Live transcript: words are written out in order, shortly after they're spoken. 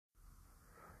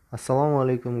Assalamu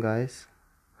alaikum, guys.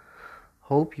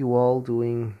 Hope you all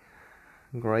doing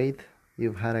great.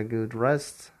 You've had a good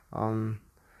rest on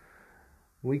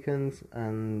weekends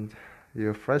and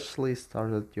you freshly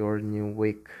started your new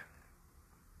week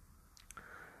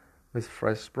with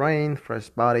fresh brain, fresh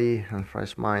body, and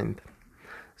fresh mind.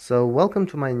 So, welcome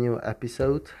to my new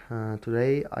episode.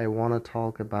 Today, I want to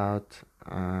talk about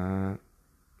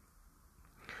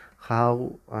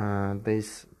how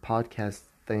this podcast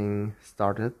thing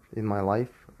started in my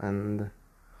life and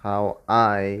how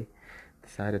I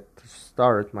decided to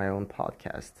start my own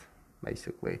podcast,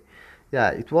 basically. Yeah,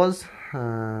 it was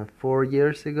 4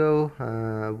 years ago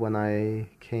when I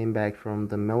came back from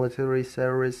the military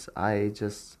service. I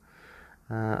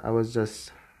was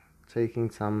just taking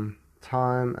some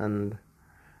time, and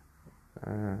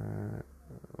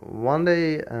one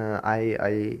day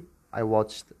I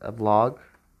watched a vlog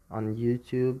on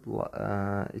YouTube.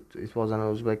 It was an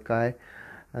Uzbek guy,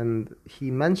 and he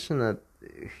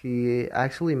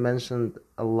actually mentioned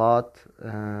a lot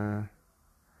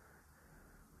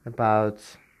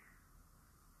about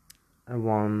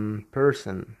one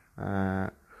person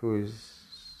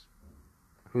who's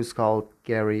called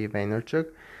Gary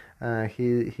Vaynerchuk.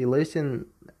 He lives in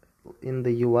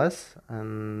the U.S.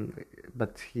 and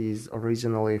but he's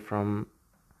originally from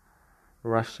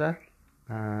Russia.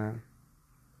 Uh,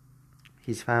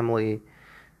 his family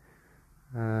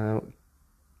uh,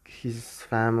 his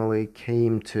family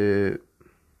came to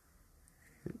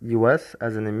US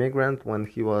as an immigrant when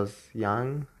he was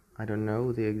young. I don't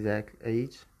know the exact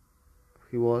age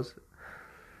he was.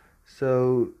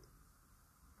 So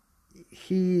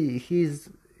he's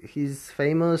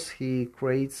famous. He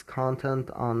creates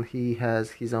content on. He has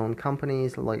his own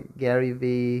companies like Gary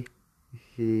V.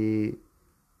 He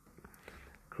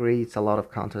creates a lot of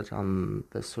content on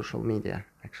the social media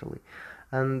actually,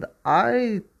 and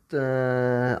I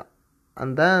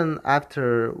and then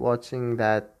after watching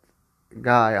that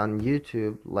guy on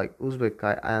YouTube, like Uzbek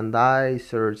guy, and I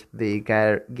searched the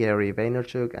Gary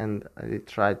Vaynerchuk and I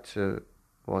tried to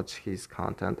watch his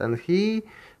content, and he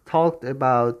talked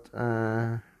about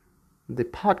the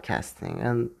podcasting,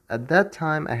 and at that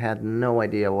time I had no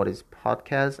idea what is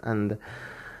podcast, and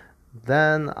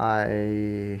then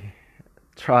I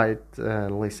tried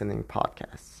listening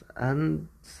podcasts, and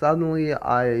suddenly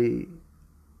I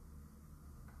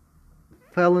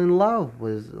fell in love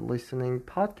with listening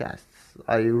podcasts.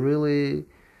 I really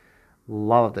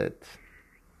loved it,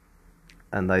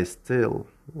 and I still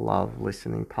love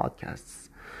listening podcasts.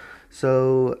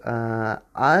 So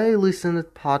I listened to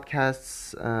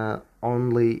podcasts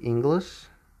only English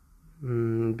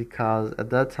because at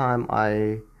that time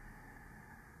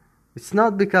it's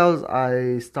not because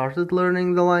I started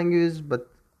learning the language, but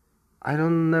I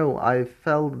don't know. I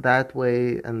felt that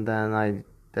way, and then I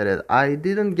did it. I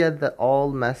didn't get the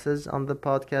all message on the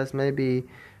podcast. Maybe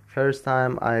first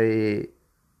time I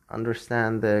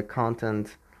understand the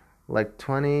content like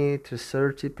 20 to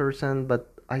 30%,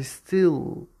 but I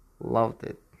still loved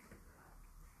it.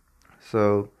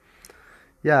 So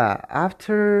yeah,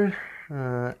 after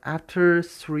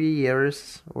 3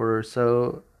 years or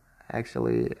so,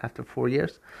 actually after 4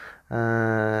 years,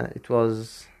 it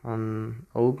was on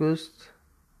August.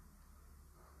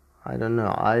 I don't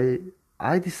know.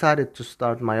 I decided to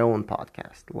start my own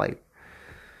podcast,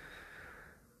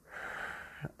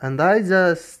 and I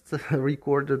just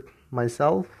recorded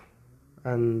myself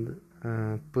and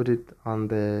put it on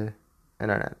the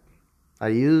internet. I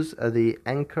use the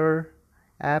Anchor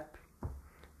app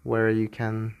where you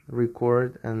can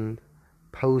record and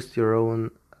post your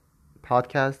own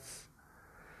podcasts.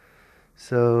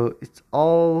 So it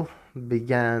all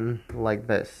began like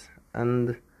this,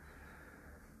 and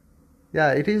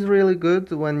yeah, it is really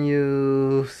good when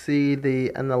you see the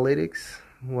analytics,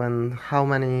 when how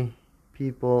many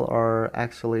people are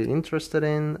actually interested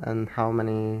in and how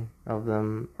many of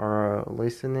them are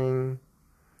listening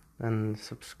and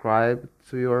subscribe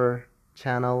to your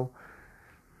channel.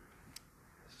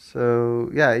 So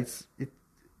yeah, it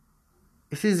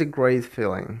is a great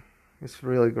feeling. It's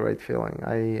really great feeling.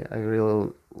 I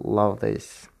really love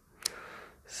this.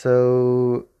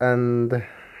 So, and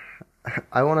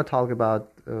I want to talk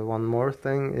about one more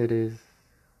thing. It is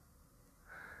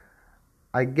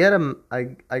I got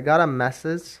a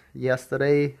message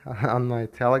yesterday on my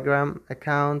Telegram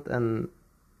account, and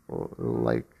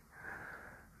like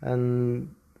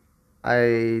and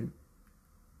I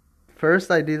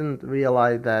first I didn't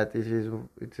realize that it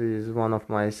is one of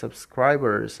my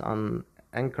subscribers on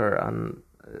Anchor on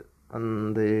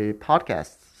the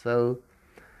podcast. So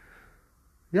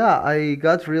yeah, I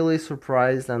got really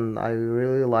surprised, and I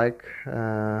really like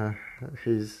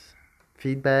his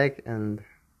feedback and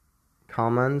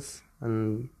comments,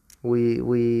 and we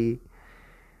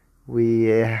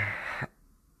we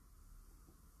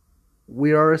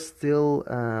are still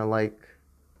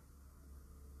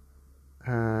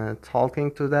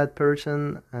talking to that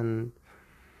person, and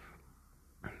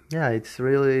yeah, it's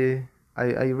really,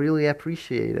 I really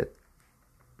appreciate it.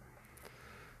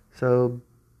 So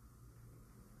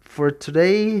for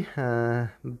today,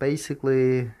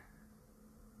 basically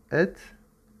it.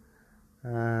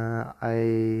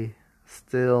 I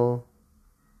still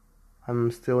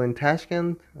I'm still in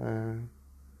Tashkent.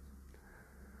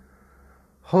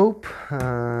 Hope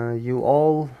you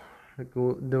all are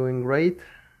doing great,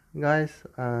 guys.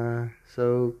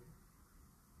 So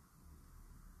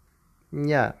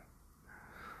yeah,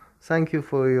 thank you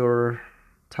for your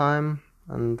time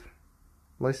and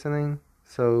listening.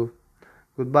 So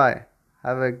goodbye.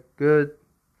 Have a good,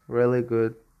 really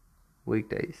good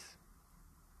weekdays.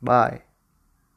 Bye.